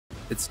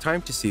It's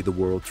time to see the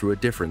world through a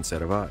different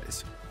set of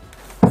eyes.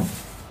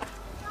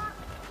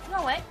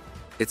 No way.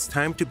 It's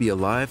time to be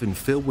alive and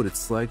feel what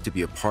it's like to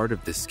be a part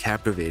of this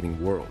captivating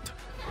world.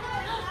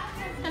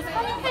 Let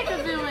me take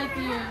a video with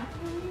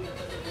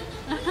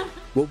you.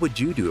 What would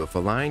you do if a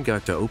lion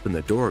got to open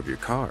the door of your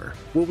car?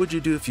 What would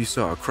you do if you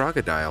saw a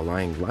crocodile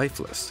lying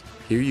lifeless?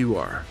 Here you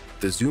are,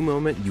 the zoo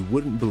moment you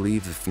wouldn't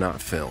believe if not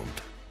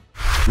filmed.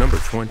 Number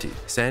 20.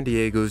 San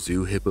Diego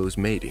Zoo hippos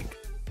mating.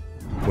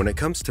 When it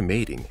comes to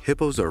mating,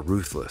 hippos are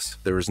ruthless.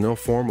 There is no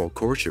formal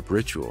courtship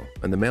ritual,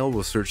 and the male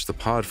will search the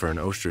pod for an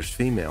ostrich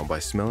female by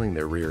smelling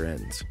their rear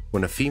ends.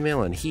 When a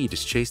female in heat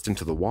is chased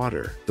into the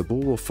water, the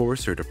bull will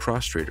force her to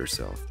prostrate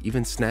herself,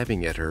 even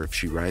snapping at her if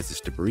she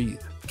rises to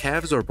breathe.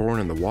 Calves are born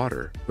in the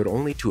water, but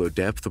only to a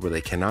depth where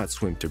they cannot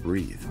swim to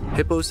breathe.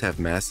 Hippos have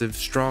massive,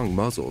 strong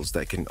muzzles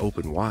that can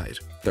open wide.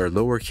 Their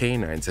lower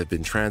canines have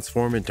been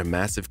transformed into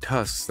massive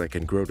tusks that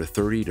can grow to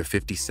 30 to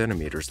 50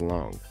 centimeters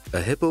long.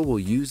 A hippo will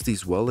use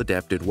these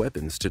well-adapted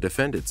weapons to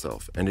defend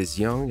itself and is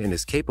young and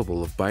is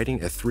capable of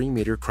biting a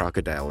 3-meter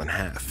crocodile in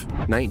half.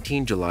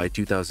 19 July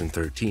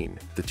 2013,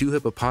 the two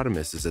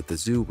hippopotamuses at the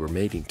zoo were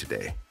mating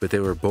today, but they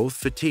were both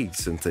fatigued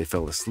since they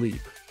fell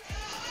asleep.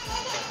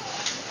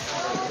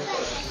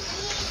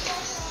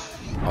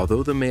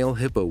 Although the male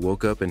hippo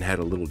woke up and had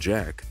a little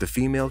jack, the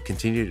female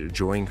continued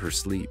enjoying her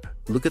sleep.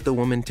 Look at the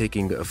woman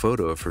taking a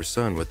photo of her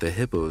son with the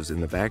hippos in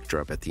the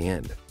backdrop at the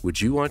end. Would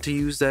you want to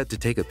use that to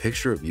take a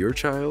picture of your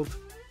child?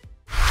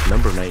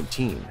 Number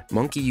 19.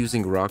 Monkey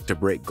using rock to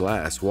break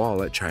glass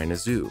wall at China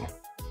Zoo.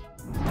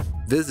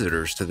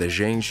 Visitors to the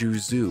Zhangzhou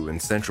Zoo in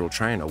central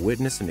China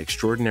witnessed an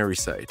extraordinary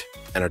sight.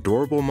 An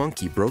adorable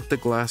monkey broke the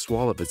glass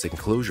wall of its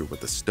enclosure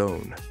with a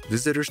stone.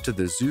 Visitors to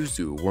the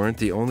zoo weren't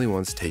the only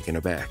ones taken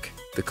aback.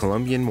 The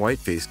Colombian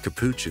white-faced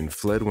capuchin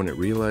fled when it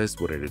realized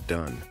what it had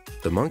done.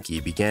 The monkey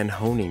began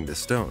honing the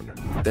stone.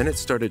 Then it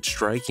started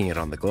striking it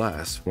on the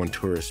glass, one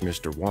tourist,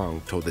 Mr.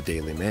 Wang, told the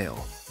Daily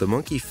Mail. The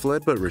monkey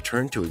fled but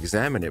returned to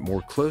examine it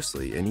more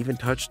closely and even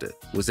touched it.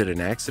 Was it an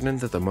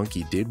accident that the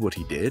monkey did what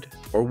he did?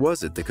 Or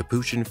was it the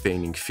capuchin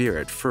feigning fear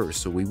at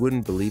first so we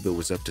wouldn't believe it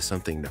was up to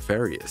something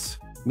nefarious?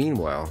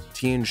 Meanwhile,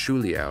 Tian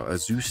Shuliao, a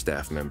zoo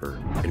staff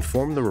member,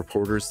 informed the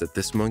reporters that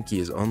this monkey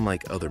is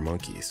unlike other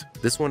monkeys.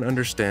 This one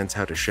understands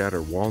how to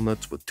shatter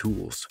walnuts with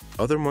tools.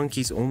 Other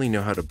monkeys only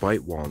know how to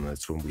bite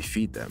walnuts when we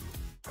feed them.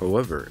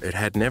 However, it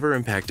had never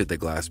impacted the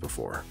glass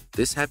before.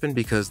 This happened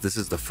because this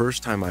is the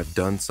first time I've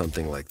done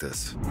something like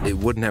this. It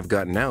wouldn't have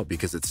gotten out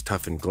because it's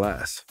toughened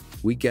glass.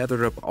 We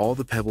gathered up all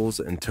the pebbles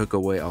and took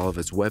away all of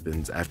its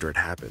weapons after it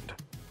happened.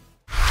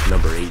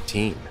 Number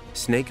 18.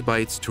 Snake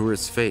bites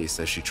tourist's face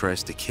as she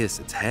tries to kiss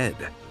its head.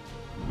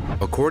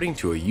 According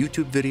to a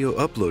YouTube video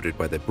uploaded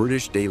by the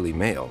British Daily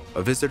Mail,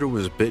 a visitor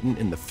was bitten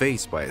in the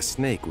face by a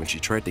snake when she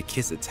tried to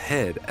kiss its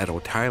head at a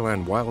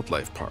Thailand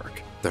wildlife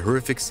park. The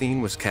horrific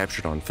scene was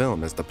captured on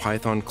film as the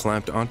python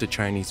clamped onto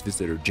Chinese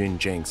visitor Jin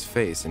Zhang's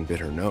face and bit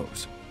her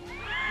nose.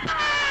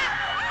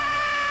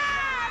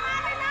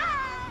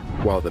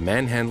 While the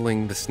man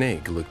handling the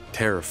snake looked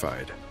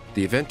terrified.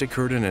 The event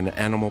occurred in an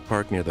animal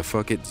park near the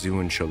Phuket Zoo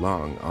in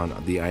Shillong on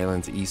the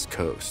island's east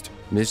coast.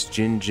 Miss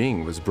Jin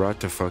Jing was brought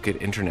to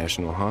Phuket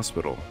International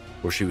Hospital,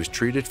 where she was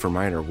treated for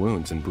minor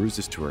wounds and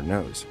bruises to her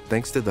nose,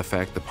 thanks to the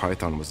fact the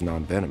python was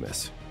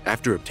non-venomous.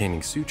 After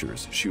obtaining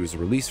sutures, she was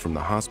released from the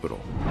hospital.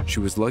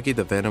 She was lucky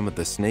the venom of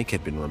the snake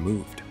had been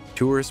removed.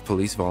 Tourist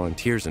police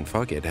volunteers in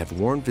Phuket have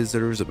warned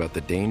visitors about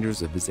the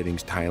dangers of visiting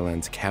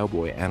Thailand's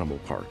cowboy animal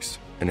parks.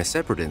 In a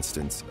separate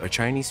instance, a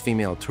Chinese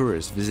female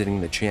tourist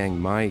visiting the Chiang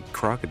Mai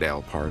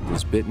Crocodile Park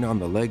was bitten on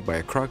the leg by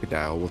a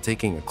crocodile while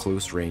taking a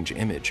close-range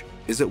image.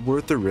 Is it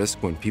worth the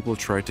risk when people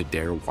try to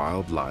dare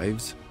wild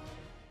lives?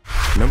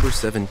 Number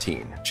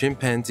 17.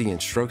 Chimpanzee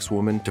instructs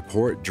woman to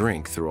pour a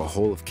drink through a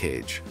hole of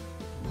cage.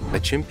 A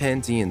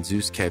chimpanzee in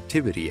zoo's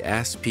captivity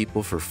asked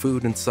people for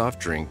food and soft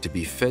drink to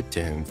be fed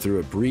to him through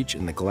a breach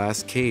in the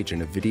glass cage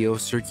in a video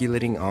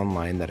circulating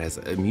online that has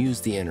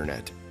amused the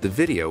internet. The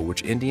video,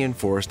 which Indian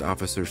Forest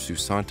Officer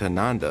Susanta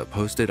Nanda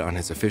posted on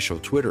his official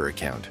Twitter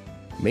account,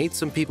 made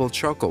some people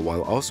chuckle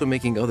while also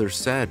making others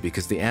sad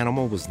because the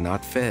animal was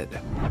not fed.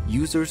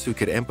 Users who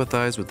could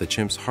empathize with the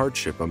chimp's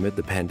hardship amid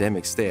the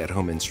pandemic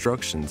stay-at-home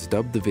instructions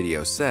dubbed the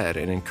video sad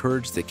and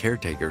encouraged the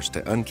caretakers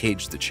to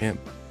uncage the chimp.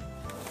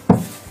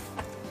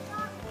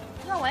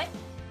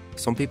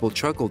 Some people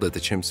chuckled at the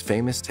chimp's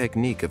famous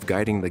technique of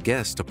guiding the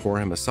guest to pour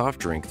him a soft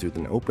drink through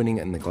an opening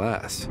in the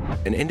glass.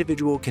 An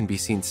individual can be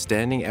seen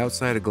standing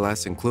outside a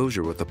glass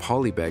enclosure with a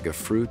poly bag of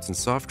fruits and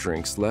soft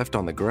drinks left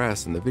on the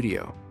grass in the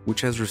video,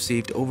 which has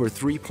received over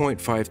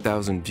 3.5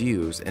 thousand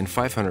views and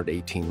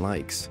 518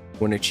 likes.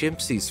 When a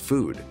chimp sees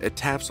food, it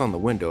taps on the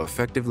window,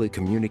 effectively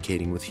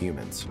communicating with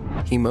humans.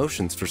 He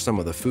motions for some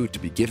of the food to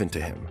be given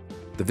to him.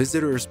 The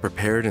visitor is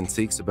prepared and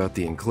seeks about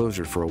the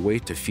enclosure for a way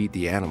to feed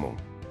the animal.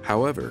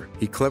 However,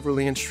 he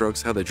cleverly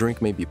instructs how the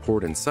drink may be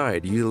poured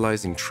inside,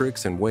 utilizing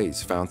tricks and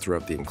ways found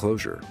throughout the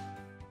enclosure.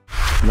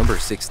 Number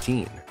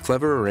 16.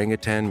 Clever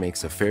orangutan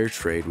makes a fair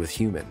trade with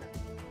human.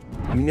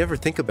 You never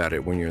think about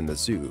it when you're in the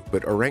zoo,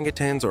 but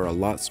orangutans are a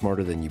lot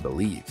smarter than you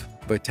believe.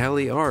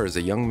 Vitaly R is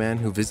a young man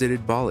who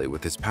visited Bali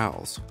with his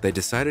pals. They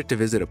decided to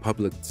visit a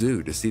public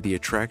zoo to see the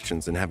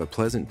attractions and have a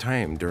pleasant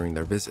time during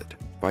their visit.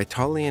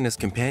 Vitaly and his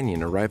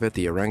companion arrive at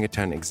the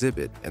orangutan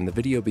exhibit, and the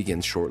video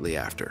begins shortly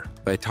after.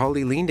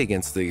 Vitaly leaned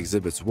against the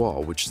exhibit's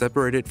wall, which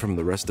separated from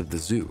the rest of the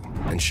zoo,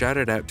 and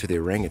shouted out to the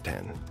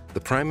orangutan. The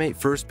primate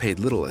first paid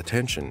little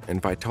attention,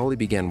 and Vitaly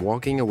began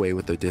walking away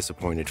with a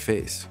disappointed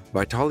face.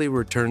 Vitaly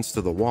returns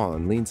to the wall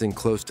and leans in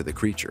close to the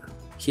creature.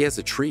 He has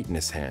a treat in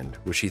his hand,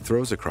 which he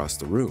throws across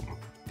the room.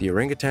 The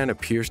orangutan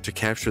appears to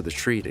capture the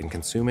treat and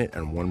consume it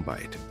in one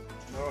bite.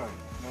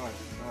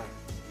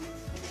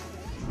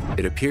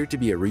 It appeared to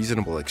be a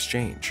reasonable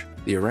exchange.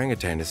 The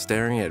orangutan is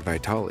staring at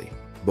Vitaly.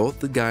 Both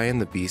the guy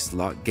and the beast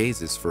lock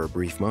gazes for a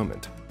brief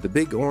moment. The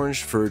big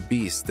orange-furred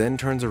beast then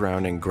turns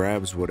around and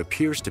grabs what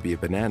appears to be a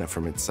banana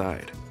from its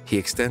side. He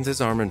extends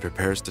his arm and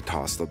prepares to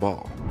toss the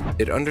ball.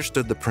 It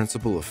understood the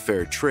principle of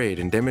fair trade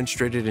and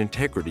demonstrated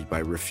integrity by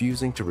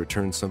refusing to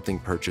return something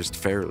purchased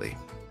fairly.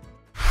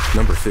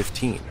 Number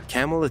 15.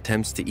 Camel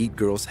attempts to eat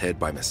girl's head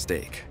by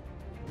mistake.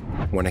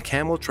 When a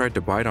camel tried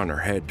to bite on her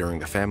head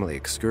during a family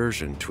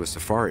excursion to a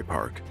safari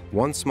park,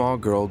 one small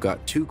girl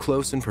got too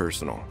close and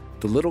personal.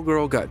 The little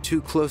girl got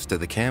too close to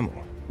the camel.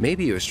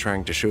 Maybe it was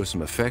trying to show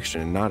some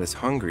affection and not as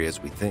hungry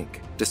as we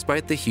think.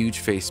 Despite the huge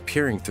face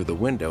peering through the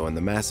window and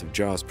the massive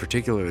jaws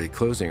particularly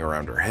closing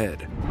around her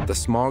head, the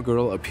small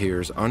girl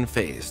appears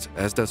unfazed,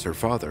 as does her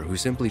father, who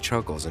simply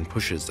chuckles and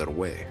pushes it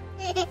away.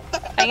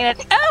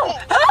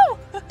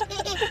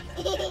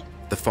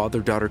 The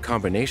father-daughter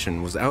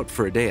combination was out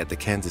for a day at the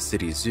Kansas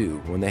City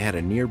Zoo when they had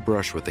a near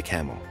brush with the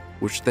camel,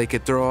 which they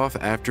could throw off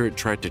after it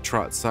tried to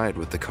trot side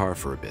with the car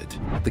for a bit.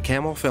 The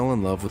camel fell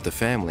in love with the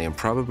family and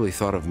probably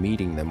thought of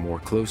meeting them more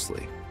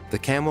closely. The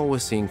camel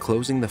was seen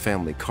closing the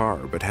family car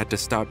but had to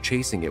stop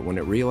chasing it when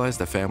it realized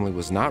the family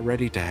was not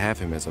ready to have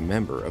him as a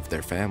member of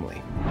their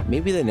family.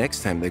 Maybe the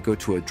next time they go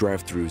to a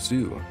drive-through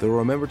zoo, they'll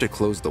remember to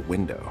close the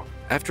window.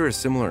 After a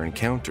similar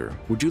encounter,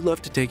 would you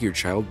love to take your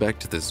child back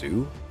to the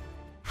zoo?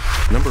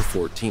 Number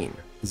 14.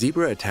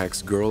 Zebra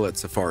attacks girl at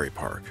safari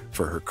park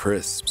for her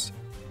crisps.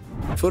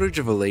 Footage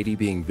of a lady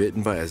being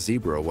bitten by a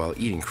zebra while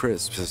eating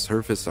crisps has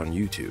surfaced on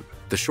YouTube.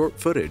 The short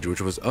footage,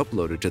 which was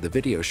uploaded to the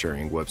video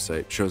sharing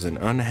website, shows an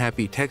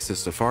unhappy Texas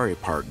safari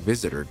park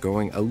visitor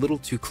going a little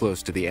too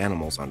close to the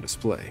animals on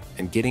display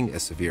and getting a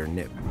severe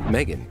nip.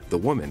 Megan, the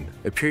woman,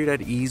 appeared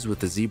at ease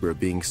with the zebra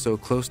being so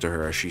close to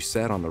her as she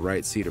sat on the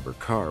right seat of her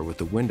car with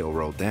the window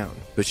rolled down,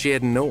 but she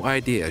had no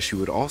idea she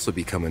would also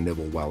become a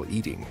nibble while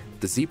eating.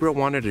 The zebra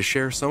wanted to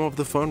share some of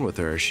the fun with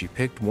her as she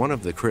picked one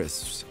of the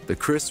crisps. The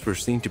crisps were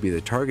seen to be the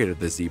target of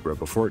the zebra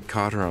before it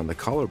caught her on the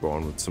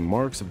collarbone with some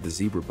marks of the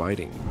zebra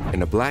biting.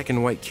 In a black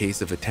and white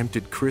case of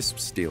attempted crisp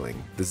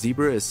stealing, the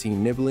zebra is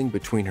seen nibbling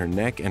between her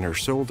neck and her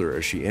shoulder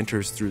as she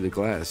enters through the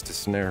glass to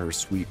snare her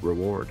sweet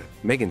reward.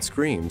 Megan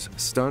screams,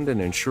 stunned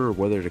and unsure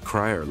whether to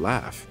cry or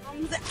laugh.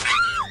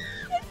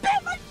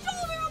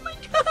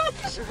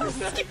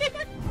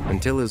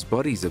 Until his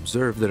buddies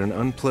observe that an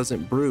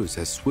unpleasant bruise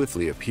has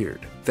swiftly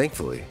appeared.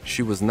 Thankfully,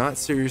 she was not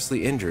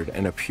seriously injured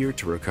and appeared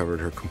to recover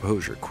her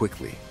composure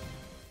quickly.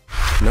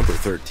 Number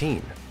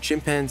 13.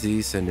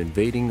 Chimpanzees send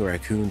invading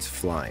raccoons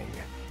flying.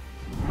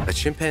 A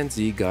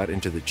chimpanzee got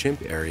into the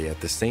chimp area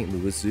at the St.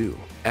 Louis Zoo.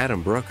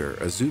 Adam Brucker,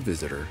 a zoo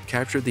visitor,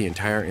 captured the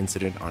entire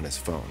incident on his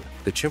phone.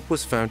 The chimp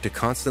was found to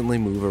constantly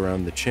move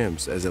around the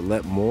chimps as it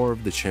let more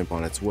of the chimp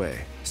on its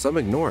way. Some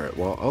ignore it,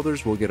 while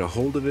others will get a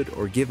hold of it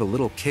or give a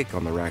little kick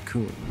on the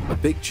raccoon. A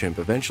big chimp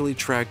eventually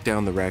tracked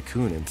down the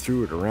raccoon and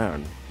threw it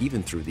around,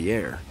 even through the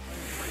air.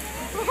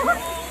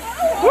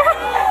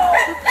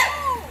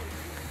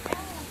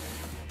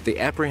 They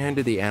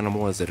apprehended the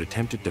animal as it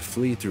attempted to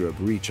flee through a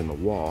breach in the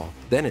wall,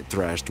 then it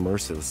thrashed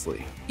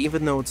mercilessly.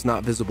 Even though it's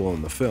not visible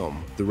in the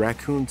film, the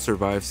raccoon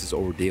survives his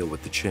ordeal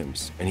with the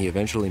chimps, and he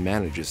eventually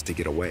manages to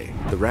get away.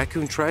 The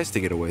raccoon tries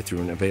to get away through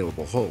an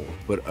available hole,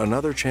 but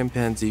another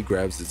chimpanzee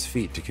grabs its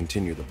feet to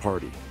continue the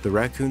party. The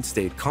raccoon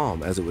stayed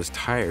calm as it was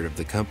tired of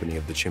the company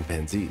of the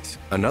chimpanzees.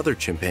 Another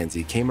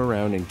chimpanzee came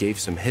around and gave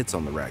some hits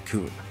on the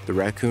raccoon. The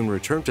raccoon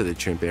returned to the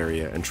chimp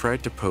area and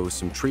tried to pose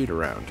some treat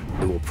around.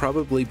 It will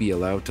probably be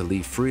allowed to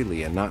leave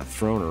freely and not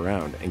thrown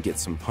around and get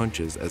some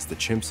punches as the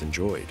chimps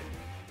enjoyed.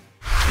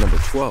 Number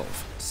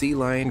 12. Sea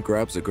lion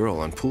grabs a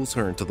girl and pulls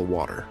her into the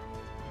water.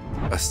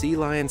 A sea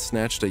lion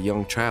snatched a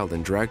young child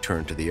and dragged her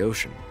into the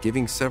ocean,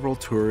 giving several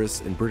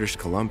tourists in British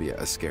Columbia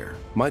a scare.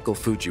 Michael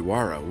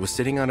Fujiwara was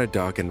sitting on a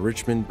dock in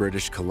Richmond,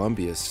 British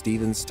Columbia's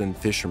Stevenston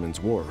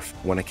Fisherman's Wharf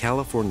when a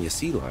California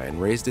sea lion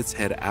raised its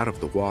head out of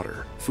the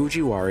water.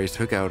 Fujiwara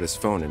took out his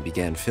phone and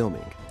began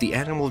filming. The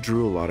animal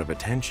drew a lot of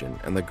attention,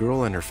 and the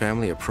girl and her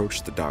family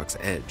approached the dock's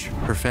edge.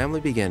 Her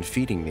family began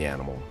feeding the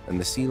animal, and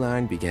the sea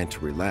lion began to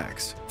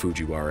relax,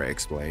 Fujiwara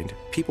explained.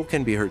 People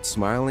can be heard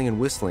smiling and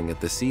whistling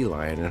at the sea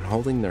lion and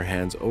holding their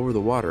hands over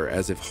the water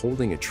as if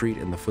holding a treat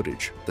in the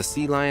footage. The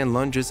sea lion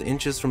lunges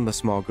inches from the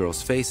small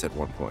girl's face at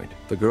one point.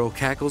 The girl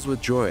cackles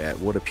with joy at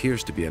what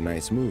appears to be a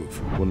nice move.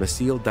 When the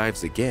seal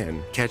dives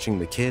again, catching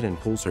the kid and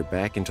pulls her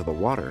back into the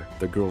water,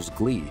 the girl's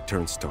glee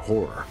turns to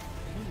horror.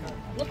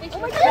 Oh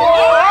my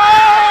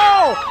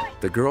God!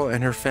 The girl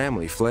and her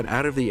family fled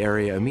out of the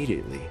area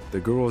immediately. The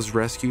girl was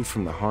rescued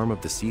from the harm of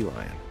the sea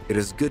lion. It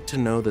is good to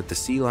know that the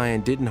sea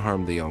lion didn't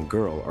harm the young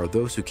girl or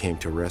those who came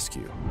to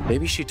rescue.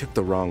 Maybe she took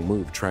the wrong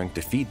move trying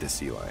to feed the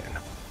sea lion.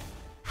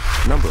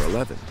 Number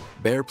 11.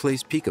 Bear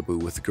plays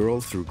peekaboo with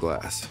girl through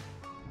glass.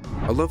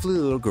 A lovely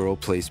little girl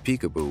plays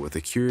peekaboo with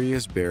a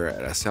curious bear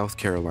at a South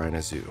Carolina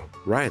zoo.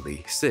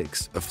 Riley,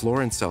 6, of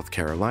Florence, South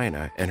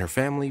Carolina, and her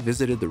family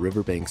visited the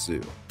Riverbank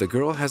Zoo. The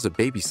girl has a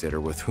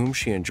babysitter with whom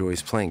she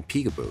enjoys playing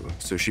peekaboo,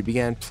 so she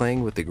began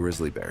playing with the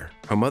grizzly bear.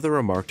 Her mother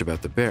remarked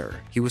about the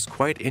bear. He was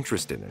quite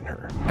interested in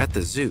her. At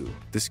the zoo,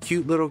 this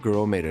cute little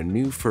girl made a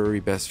new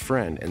furry best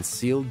friend and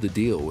sealed the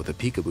deal with a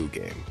peekaboo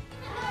game.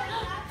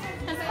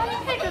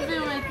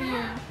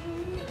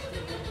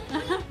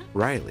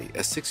 Riley,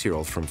 a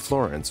 6-year-old from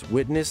Florence,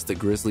 witnessed the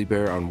grizzly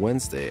bear on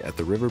Wednesday at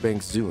the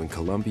Riverbank Zoo in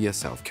Columbia,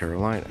 South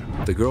Carolina.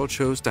 The girl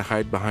chose to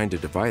hide behind a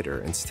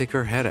divider and stick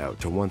her head out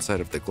to one side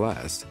of the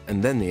glass,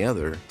 and then the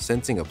other,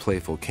 sensing a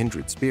playful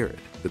kindred spirit.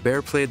 The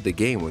bear played the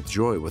game with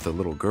joy with the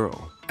little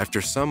girl.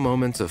 After some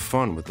moments of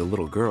fun with the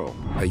little girl,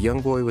 a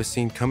young boy was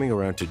seen coming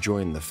around to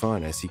join the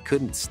fun as he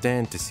couldn't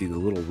stand to see the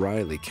little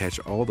Riley catch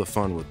all the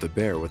fun with the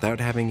bear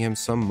without having him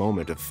some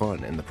moment of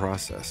fun in the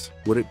process.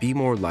 Would it be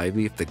more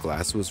lively if the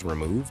glass was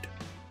removed?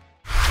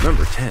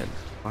 Number 10.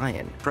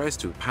 Lion tries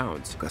to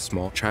pounce a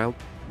small child.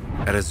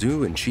 At a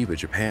zoo in Chiba,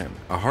 Japan,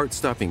 a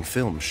heart-stopping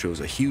film shows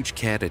a huge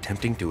cat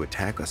attempting to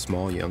attack a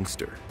small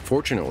youngster.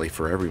 Fortunately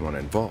for everyone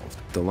involved,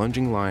 the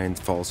lunging lion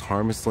falls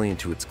harmlessly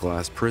into its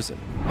glass prison,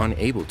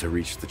 unable to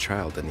reach the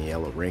child in the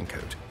yellow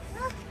raincoat.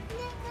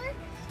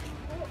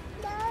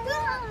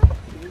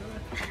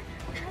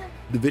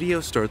 The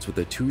video starts with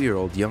a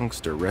 2-year-old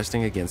youngster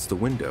resting against the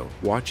window,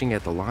 watching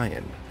at the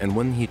lion, and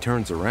when he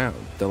turns around,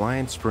 the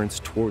lion sprints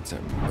towards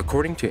him.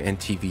 According to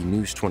NTV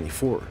News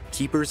 24,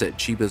 keepers at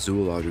Chiba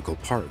Zoological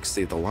Park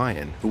say the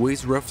lion, who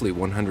weighs roughly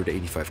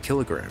 185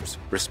 kilograms,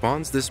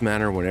 responds this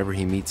manner whenever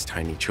he meets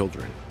tiny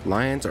children.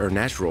 Lions are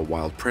natural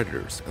wild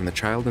predators, and the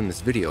child in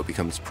this video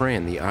becomes prey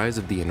in the eyes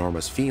of the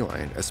enormous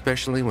feline,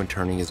 especially when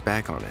turning his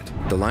back on it.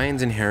 The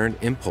lion's inherent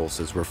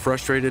impulses were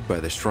frustrated by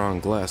the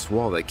strong glass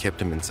wall that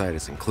kept him inside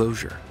his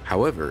enclosure.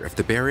 However, if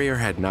the barrier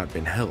had not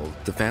been held,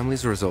 the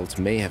family's results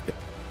may have been.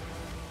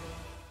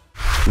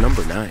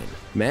 Number 9.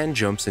 Man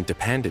jumps into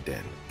panda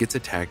den, gets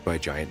attacked by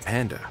giant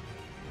panda.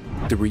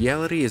 The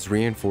reality is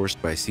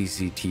reinforced by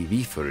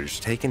CCTV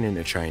footage taken in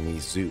a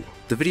Chinese zoo.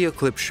 The video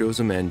clip shows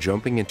a man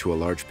jumping into a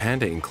large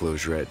panda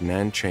enclosure at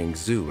Nanchang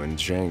Zoo in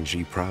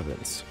Jiangxi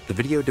province. The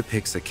video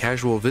depicts a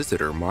casual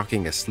visitor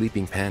mocking a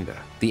sleeping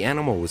panda. The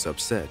animal was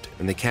upset,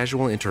 and the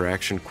casual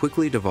interaction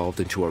quickly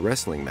devolved into a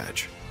wrestling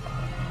match.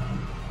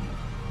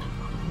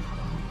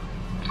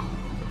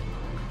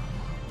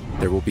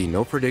 There will be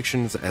no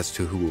predictions as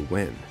to who will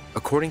win.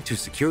 According to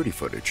security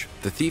footage,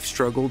 the thief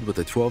struggled with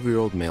a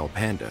 12-year-old male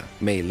panda,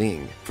 Mei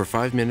Ling, for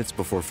 5 minutes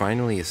before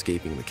finally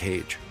escaping the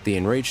cage. The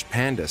enraged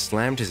panda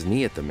slammed his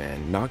knee at the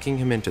man, knocking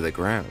him into the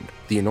ground.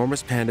 The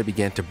enormous panda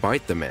began to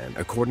bite the man,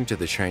 according to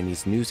the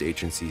Chinese news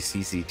agency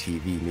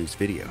CCTV news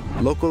video.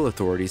 Local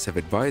authorities have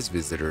advised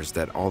visitors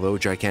that although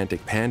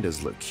gigantic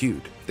pandas look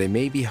cute, they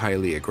may be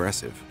highly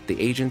aggressive, the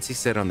agency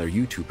said on their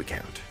YouTube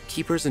account.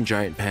 Keepers and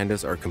giant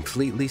pandas are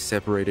completely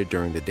separated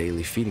during the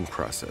daily feeding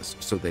process,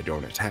 so they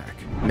don't attack.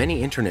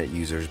 Many internet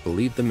users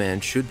believe the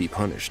man should be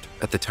punished.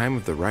 At the time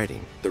of the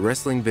writing, the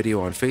wrestling video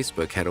on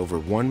Facebook had over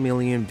 1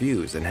 million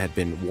views and had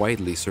been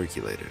widely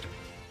circulated.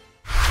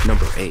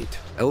 Number 8.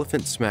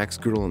 Elephant smacks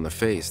girl in the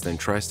face, then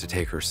tries to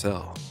take her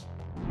cell.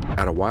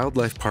 At a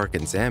wildlife park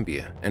in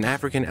Zambia, an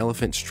African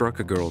elephant struck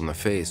a girl in the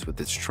face with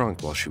its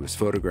trunk while she was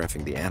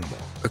photographing the animal.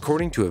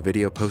 According to a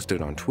video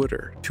posted on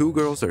Twitter, 2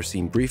 girls are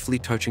seen briefly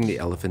touching the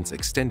elephant's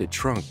extended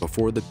trunk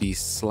before the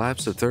beast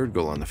slaps a third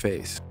girl on the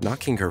face,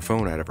 knocking her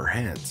phone out of her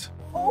hands.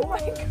 Oh my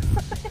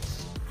gosh.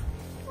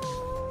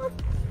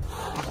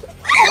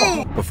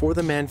 Before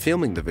the man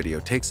filming the video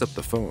takes up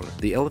the phone,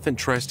 the elephant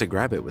tries to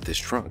grab it with his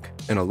trunk.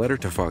 In a letter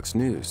to Fox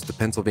News, the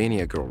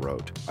Pennsylvania girl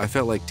wrote, "I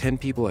felt like 10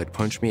 people had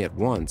punched me at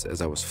once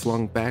as I was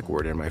flung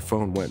backward and my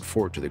phone went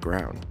forward to the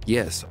ground.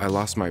 Yes, I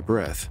lost my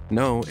breath.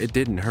 No, it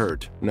didn't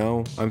hurt.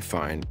 No, I'm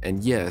fine.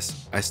 And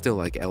yes, I still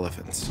like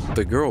elephants."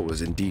 The girl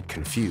was indeed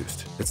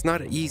confused. It's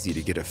not easy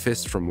to get a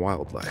fist from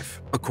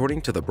wildlife.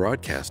 According to the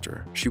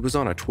broadcaster, she was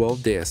on a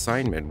 12-day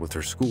assignment with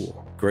her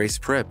school. Grace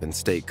Prep in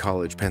State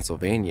College,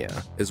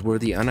 Pennsylvania, is where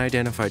the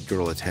unidentified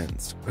girl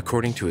attends.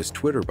 According to his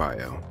Twitter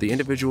bio, the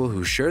individual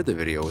who shared the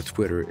video with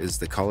Twitter is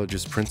the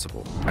college's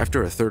principal.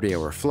 After a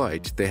 30-hour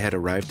flight, they had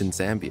arrived in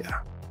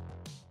Zambia.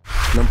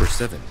 Number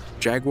 7.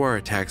 Jaguar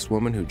attacks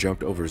woman who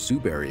jumped over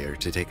zoo barrier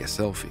to take a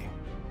selfie.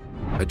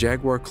 A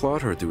jaguar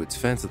clawed her through its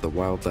fence at the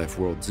Wildlife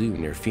World Zoo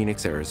near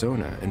Phoenix,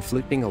 Arizona,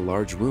 inflicting a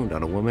large wound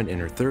on a woman in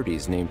her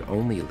 30s named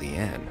Only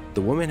Leanne.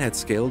 The woman had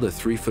scaled a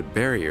 3-foot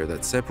barrier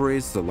that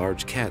separates the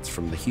large cats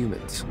from the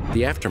humans.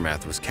 The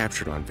aftermath was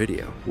captured on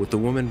video, with the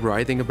woman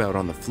writhing about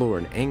on the floor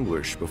in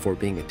anguish before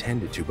being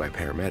attended to by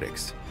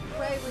paramedics.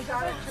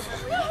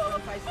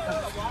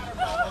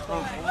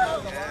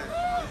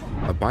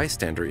 A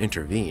bystander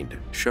intervened,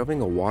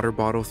 shoving a water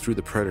bottle through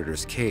the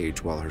predator's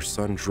cage while her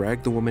son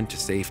dragged the woman to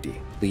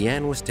safety.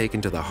 Leanne was taken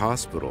to the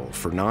hospital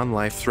for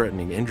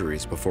non-life-threatening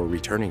injuries before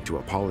returning to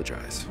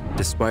apologize.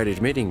 Despite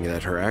admitting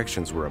that her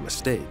actions were a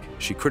mistake,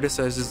 she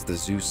criticizes the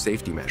zoo's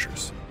safety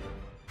measures.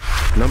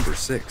 Number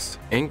 6.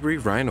 Angry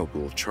rhino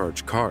bull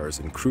charge cars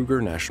in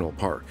Kruger National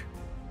Park.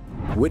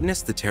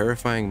 Witness the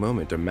terrifying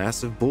moment a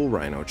massive bull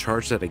rhino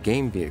charged at a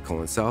game vehicle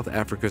in South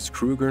Africa's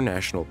Kruger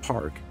National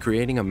Park,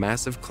 creating a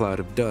massive cloud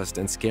of dust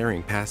and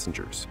scaring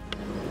passengers.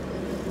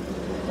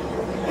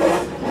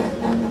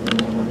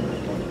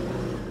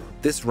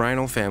 This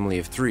rhino family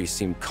of 3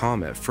 seemed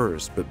calm at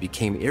first, but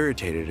became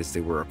irritated as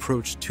they were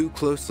approached too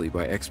closely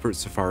by expert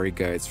safari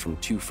guides from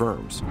 2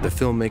 firms, the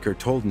filmmaker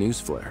told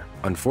Newsflare.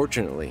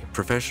 Unfortunately,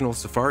 professional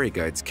safari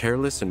guides'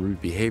 careless and rude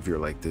behavior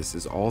like this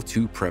is all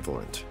too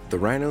prevalent. The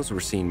rhinos were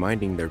seen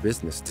minding their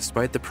business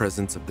despite the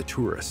presence of the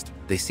tourist.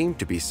 They seemed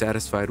to be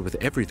satisfied with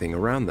everything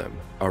around them.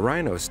 A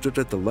rhino stood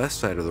at the left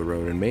side of the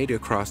road and made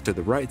across to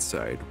the right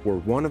side, where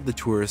one of the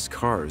tourist's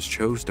cars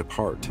chose to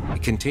part.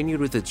 It continued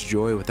with its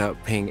joy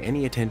without paying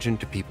any attention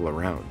to people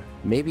around.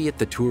 Maybe at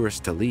the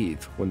tourist to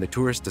leave when the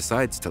tourist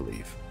decides to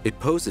leave. It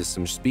poses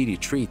some speedy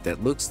treat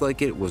that looks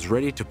like it was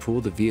ready to pull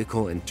the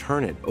vehicle and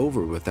turn it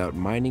over without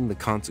minding the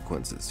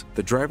consequences.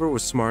 The driver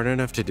was smart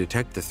enough to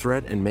detect the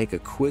threat and make a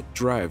quick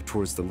drive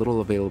towards the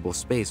little available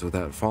space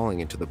without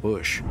falling into the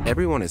bush.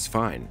 Everyone is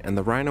fine, and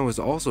the rhino is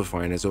also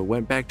fine as it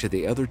went back to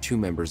the other 2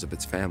 members of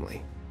its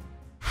family.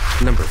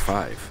 Number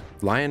 5.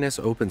 Lioness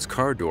opens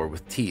car door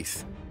with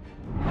teeth.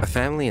 A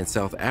family in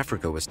South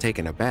Africa was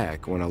taken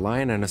aback when a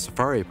lion in a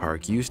safari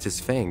park used his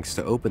fangs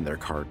to open their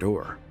car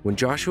door. When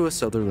Joshua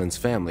Sutherland's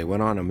family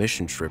went on a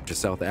mission trip to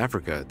South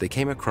Africa, they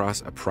came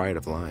across a pride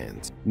of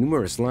lions.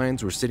 Numerous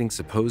lions were sitting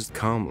supposed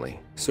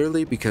calmly,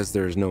 surly because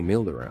there is no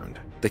meal around.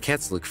 The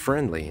cats look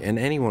friendly, and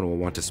anyone will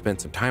want to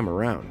spend some time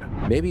around.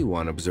 Maybe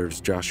one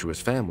observes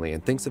Joshua's family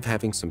and thinks of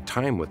having some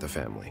time with the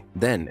family.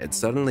 Then it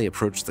suddenly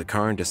approached the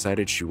car and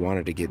decided she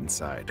wanted to get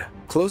inside.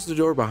 "Close the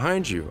door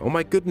behind you! Oh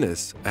my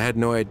goodness! I had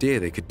no idea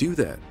they could do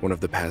that," one of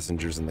the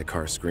passengers in the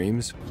car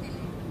screams.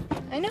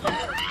 I know.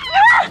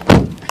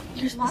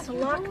 You're supposed to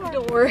lock the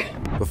door.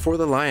 Before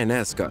the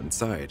lioness got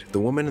inside,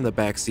 the woman in the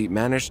back seat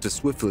managed to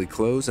swiftly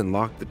close and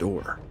lock the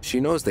door. She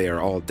knows they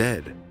are all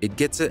dead. It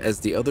gets it as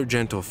the other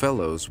gentle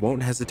fellows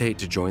won't hesitate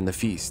to join the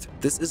feast.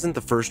 This isn't the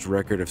first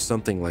record of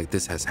something like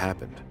this has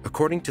happened.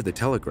 According to the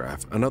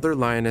Telegraph, another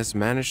lioness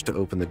managed to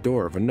open the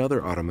door of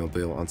another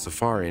automobile on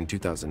safari in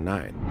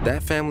 2009.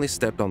 That family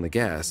stepped on the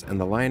gas and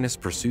the lioness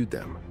pursued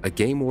them. A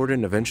game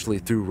warden eventually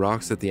threw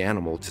rocks at the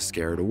animal to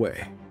scare it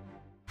away.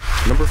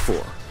 Number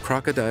 4.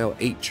 Crocodile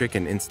ate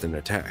chicken instant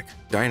attack.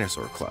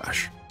 Dinosaur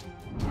clash.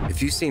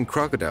 If you've seen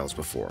crocodiles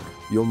before,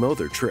 you'll know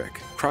their trick.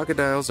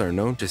 Crocodiles are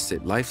known to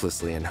sit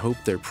lifelessly and hope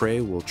their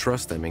prey will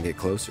trust them and get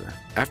closer.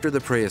 After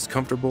the prey is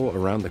comfortable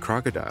around the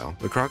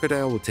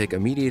crocodile will take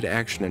immediate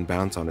action and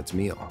bounce on its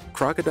meal.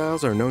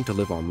 Crocodiles are known to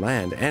live on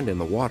land and in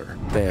the water.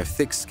 They have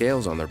thick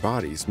scales on their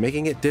bodies,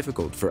 making it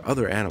difficult for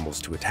other animals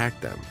to attack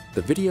them.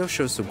 The video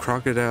shows some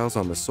crocodiles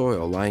on the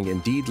soil lying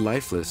indeed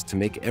lifeless to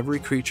make every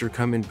creature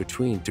come in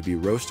between to be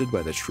roasted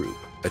by the troop.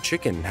 A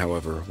chicken,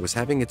 however, was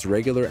having its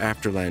regular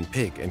afterland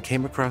pick and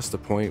came across the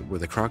point where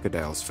the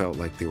crocodiles felt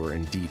like they were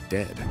indeed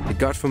dead. It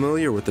got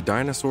familiar with the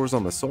dinosaurs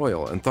on the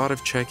soil and thought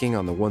of checking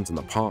on the ones in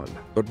the pond.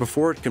 But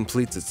before it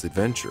completes its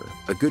adventure,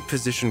 a good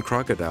positioned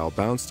crocodile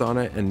bounced on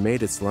it and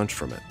made its lunch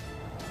from it.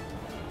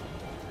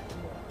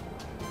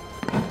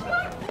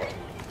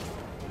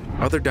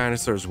 Other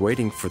dinosaurs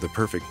waiting for the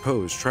perfect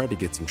pose tried to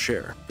get some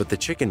share, but the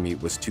chicken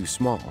meat was too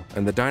small,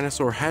 and the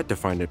dinosaur had to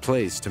find a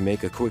place to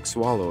make a quick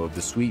swallow of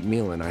the sweet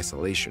meal in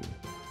isolation.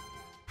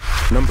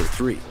 Number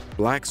 3.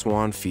 Black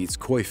swan feeds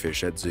koi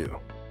fish at zoo.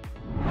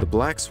 The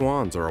black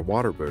swans are a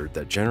water bird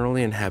that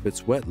generally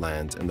inhabits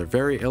wetlands, and their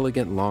very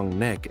elegant long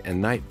neck and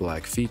night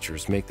black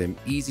features make them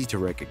easy to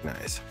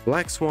recognize.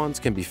 Black swans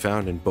can be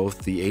found in both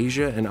the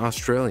Asia and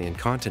Australian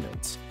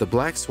continents. The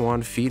black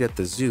swan feed at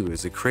the zoo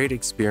is a great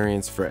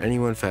experience for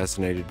anyone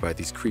fascinated by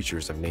these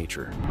creatures of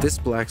nature. This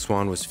black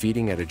swan was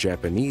feeding at a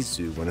Japanese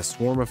zoo when a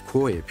swarm of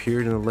koi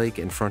appeared in the lake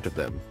in front of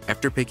them.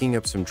 After picking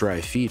up some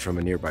dry feed from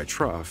a nearby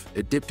trough,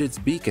 it dipped its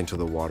beak into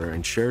the water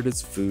and shared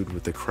its food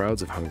with the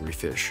crowds of hungry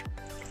fish.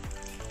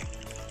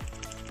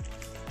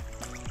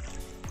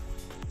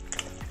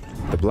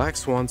 The black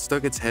swan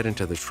stuck its head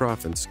into the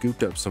trough and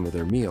scooped up some of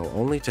their meal,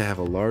 only to have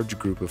a large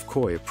group of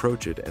koi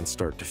approach it and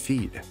start to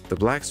feed. The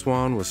black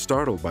swan was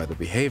startled by the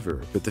behavior,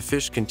 but the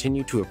fish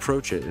continued to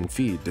approach it and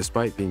feed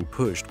despite being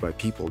pushed by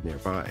people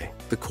nearby.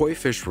 The koi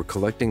fish were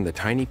collecting the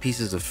tiny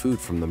pieces of food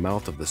from the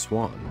mouth of the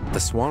swan. The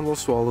swan will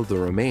swallow the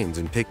remains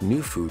and pick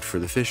new food for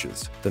the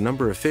fishes. The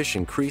number of fish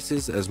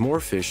increases as more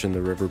fish in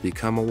the river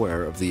become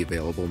aware of the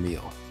available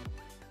meal.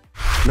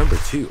 Number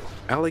 2.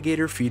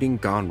 Alligator feeding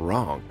gone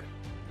wrong.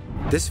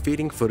 This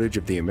feeding footage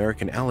of the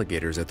American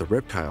alligators at the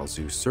reptile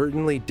zoo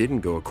certainly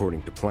didn't go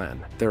according to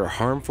plan. They're a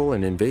harmful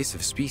and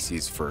invasive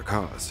species for a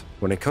cause.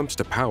 When it comes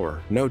to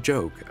power, no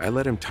joke, I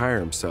let him tire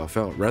himself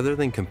out rather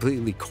than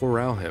completely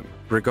corral him.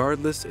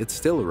 Regardless, it's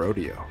still a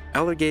rodeo.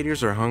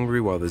 Alligators are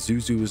hungry while the zoo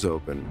is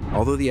open.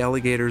 Although the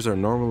alligators are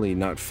normally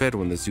not fed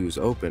when the zoo is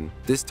open,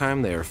 this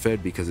time they are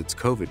fed because it's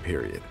COVID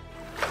period.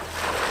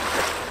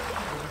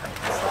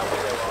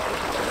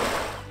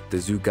 The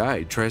zoo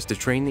guide tries to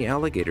train the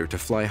alligator to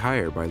fly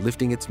higher by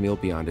lifting its meal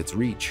beyond its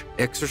reach.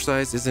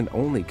 Exercise isn't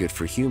only good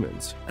for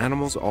humans,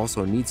 animals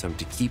also need some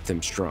to keep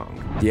them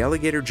strong. The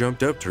alligator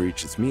jumped up to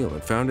reach its meal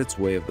and found its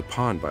way of the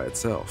pond by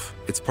itself.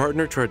 Its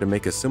partner tried to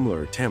make a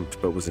similar attempt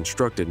but was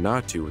instructed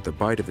not to with a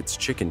bite of its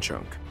chicken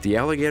chunk. The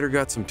alligator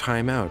got some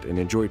time out and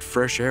enjoyed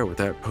fresh air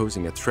without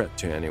posing a threat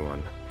to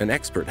anyone. An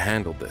expert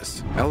handled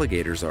this.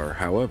 Alligators are,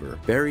 however,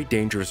 very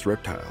dangerous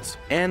reptiles,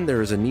 and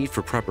there is a need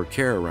for proper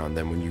care around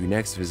them when you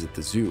next visit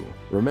the zoo.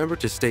 Remember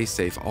to stay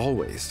safe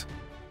always.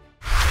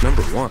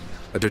 Number 1.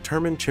 A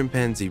determined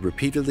chimpanzee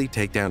repeatedly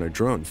take down a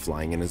drone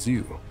flying in a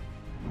zoo.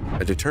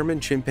 A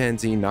determined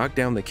chimpanzee knocked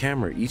down the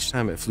camera each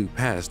time it flew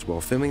past while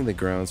filming the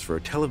grounds for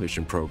a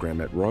television program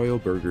at Royal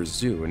Burgers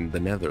Zoo in the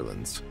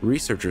Netherlands.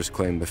 Researchers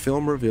claim the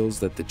film reveals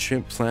that the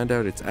chimp planned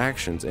out its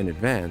actions in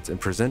advance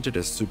and presented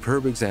a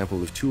superb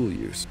example of tool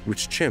use,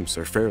 which chimps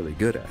are fairly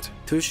good at.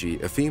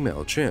 Tushy, a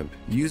female chimp,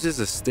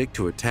 uses a stick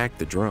to attack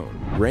the drone.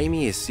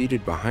 Raimi is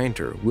seated behind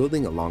her,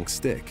 wielding a long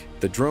stick.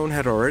 The drone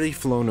had already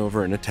flown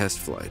over in a test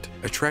flight,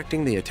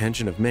 attracting the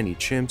attention of many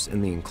chimps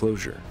in the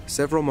enclosure.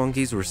 Several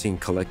monkeys were seen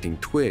collecting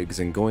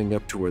twigs and going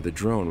up to where the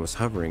drone was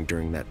hovering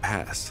during that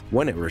pass.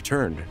 When it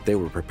returned, they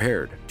were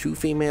prepared. 2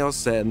 females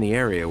sat in the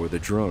area where the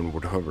drone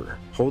would hover,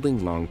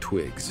 holding long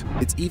twigs.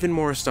 It's even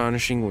more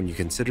astonishing when you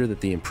consider that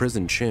the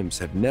imprisoned chimps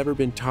have never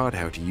been taught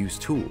how to use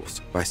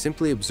tools. By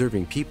simply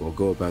observing people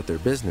go about their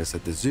business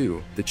at the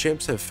zoo, the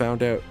chimps have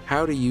found out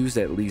how to use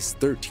at least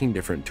 13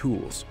 different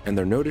tools, and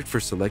they're noted for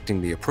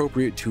selecting the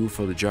appropriate tool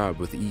for the job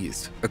with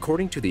ease.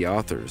 According to the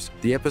authors,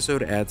 the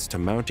episode adds to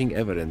mounting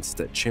evidence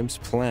that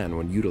chimps plan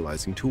when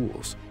utilizing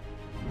tools.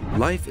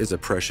 Life is a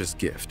precious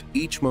gift.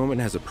 Each moment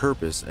has a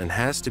purpose and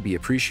has to be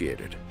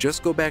appreciated.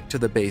 Just go back to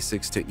the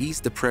basics to ease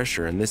the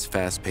pressure in this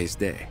fast-paced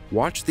day.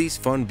 Watch these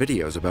fun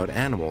videos about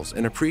animals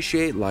and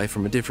appreciate life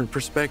from a different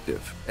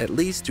perspective. At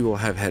least you will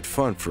have had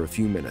fun for a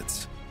few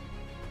minutes.